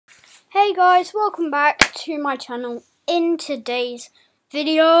Hey guys, welcome back to my channel. In today's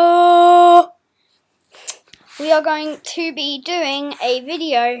video, we are going to be doing a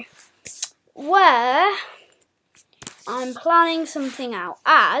video where I'm planning something out,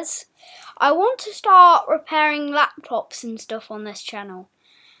 as I want to start repairing laptops and stuff on this channel.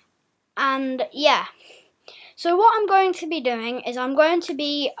 And yeah, so what I'm going to be doing is I'm going to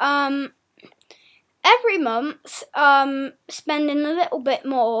be every month spending a little bit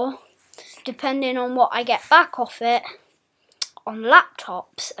more, depending on what I get back off it, on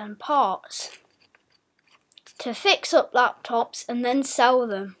laptops and parts to fix up laptops and then sell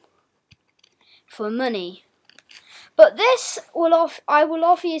them for money. But I will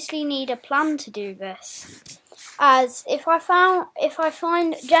obviously need a plan to do this, as if I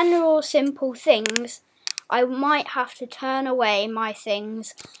find general simple things, I might have to turn away my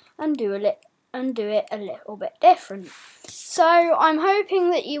things and do it a little bit different. So I'm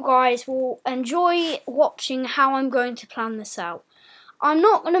hoping that you guys will enjoy watching how I'm going to plan this out. I'm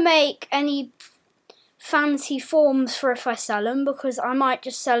not going to make any fancy forms for if I sell them, because I might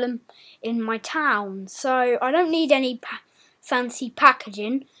just sell them in my town. So I don't need any fancy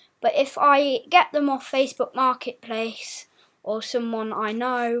packaging, but if I get them off Facebook Marketplace or someone I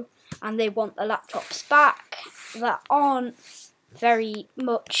know and they want the laptops back that aren't very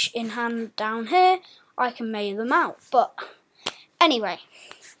much in hand down here, I can mail them out. But anyway,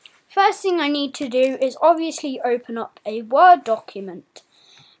 first thing I need to do is obviously open up a Word document,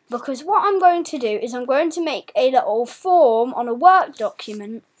 because what I'm going to do is I'm going to make a little form on a Word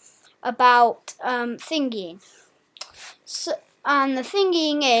document about thingying. And the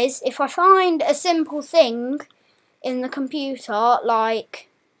thingying is, if I find a simple thing in the computer, like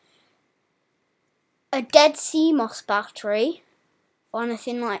a dead CMOS battery or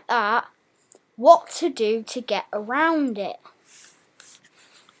anything like that, what to do to get around it.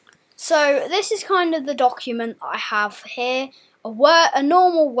 So this is kind of the document I have here, a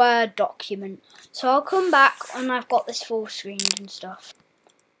normal Word document. So I'll come back when I've got this full screened and stuff.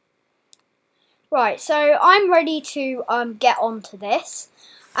 Right, so I'm ready to get onto this,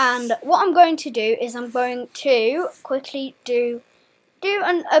 and what I'm going to do is I'm going to quickly do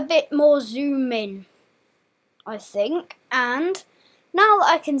a bit more zoom in, I think. And now that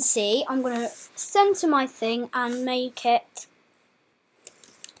I can see, I'm going to center my thing and make it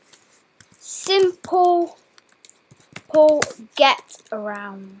simple get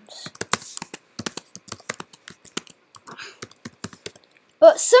arounds.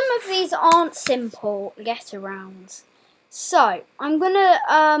 But some of these aren't simple get arounds. So I'm going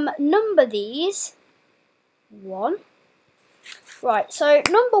to number these 1. Right, so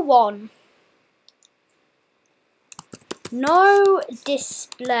number 1. No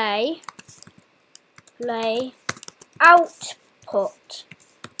display output.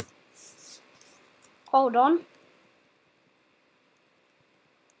 Hold on.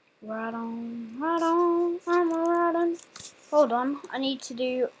 Right on, I'm right on. Hold on, I need to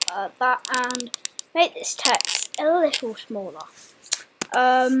do that and make this text a little smaller.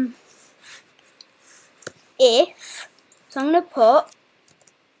 If, so I'm going to put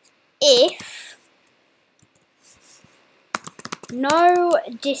if no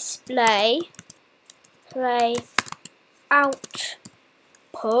display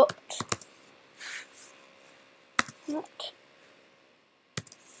output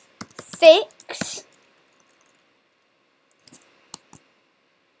fix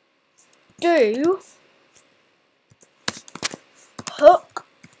do hook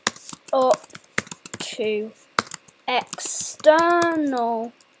up to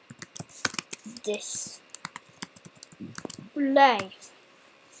external display.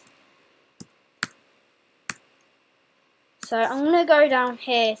 So I'm going to go down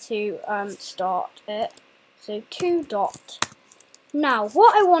here to start it. So 2 dot. Now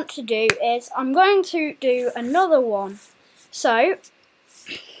what I want to do is I'm going to do another one. So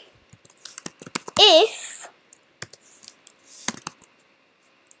if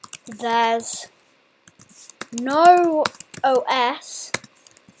there's no OS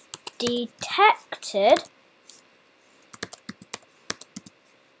detected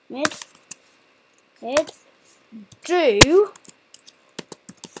mid do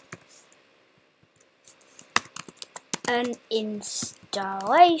an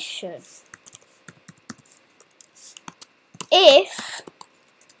installation. If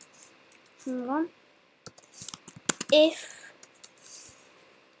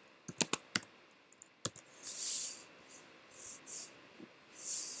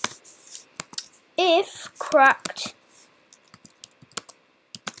cracked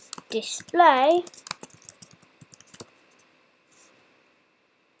display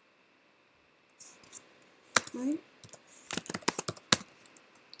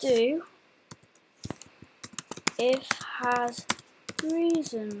do if has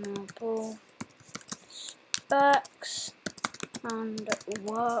reasonable specs and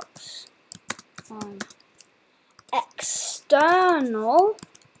works on external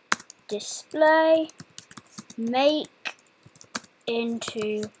display, make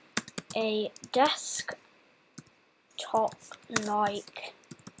into a desktop like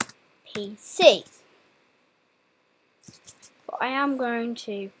PC. But I am going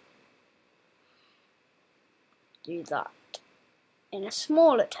to do that in a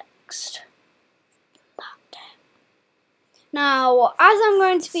smaller text. Now, as I'm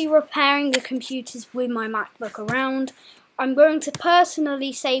going to be repairing the computers with my MacBook around, I'm going to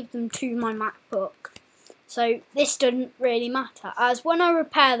personally save them to my MacBook. So this doesn't really matter, as when I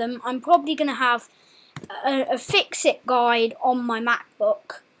repair them, I'm probably going to have a fix-it guide on my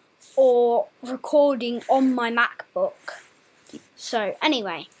MacBook or recording on my MacBook. So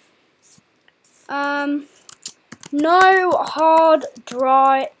anyway, no hard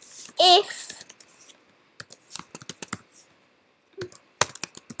drive if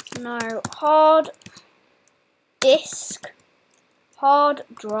no hard disk, hard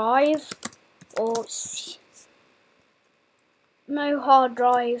drive, or no hard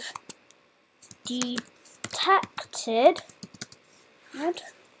drive detected.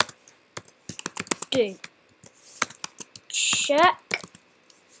 Do check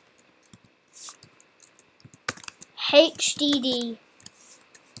HDD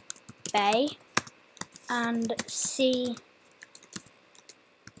bay and see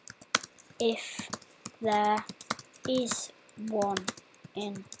if there is one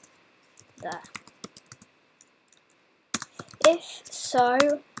in there. If so,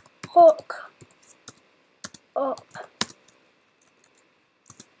 hook up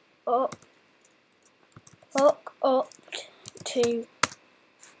to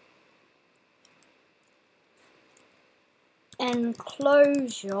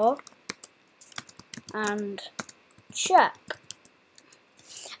enclosure and check.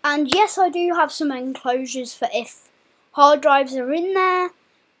 And yes, I do have some enclosures for if hard drives are in there,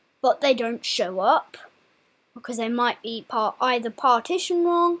 but they don't show up because they might be either partition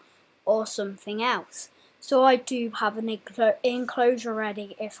wrong or something else. So I do have an enclosure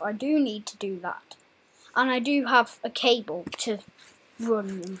ready if I do need to do that. And I do have a cable to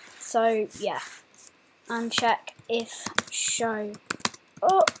run them. So yeah. And check if show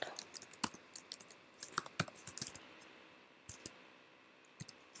up.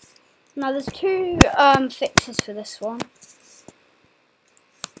 Now there's two fixes for this one.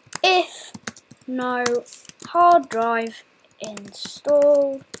 If no hard drive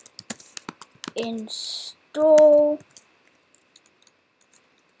installed, install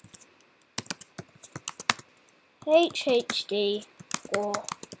HHD or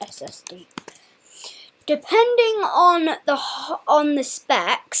SSD. Depending on the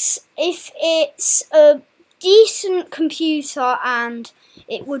specs, if it's a decent computer and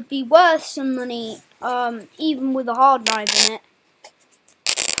it would be worth some money, even with a hard drive in it,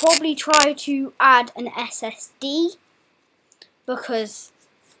 probably try to add an SSD, because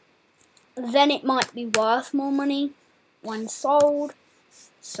then it might be worth more money when sold.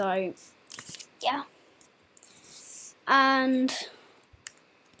 So yeah. And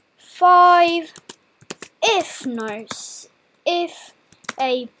 5, if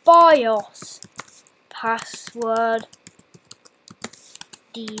a BIOS password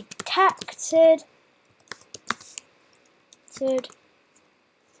detected,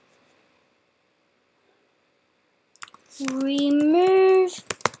 remove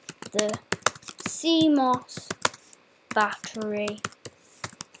the CMOS battery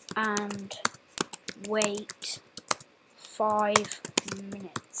and wait 5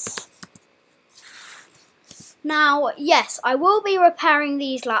 minutes. Now, yes, I will be repairing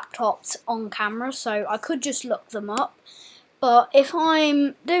these laptops on camera, so I could just look them up. But if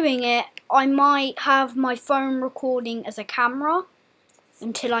I'm doing it, I might have my phone recording as a camera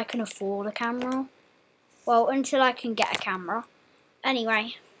until I can afford a camera. Well, until I can get a camera.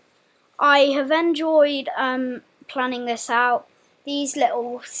 Anyway, I have enjoyed planning this out, these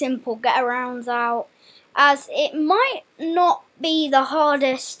little simple get-arounds out, as it might not be the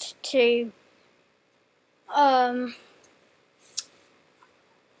hardest to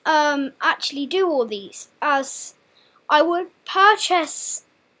actually do all these, as I would purchase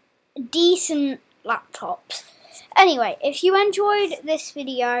decent laptops. Anyway, if you enjoyed this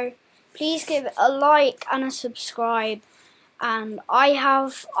video, please give it a like and a subscribe, and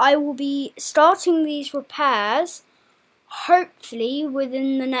I will be starting these repairs hopefully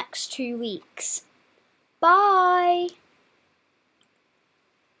within the next 2 weeks. Bye.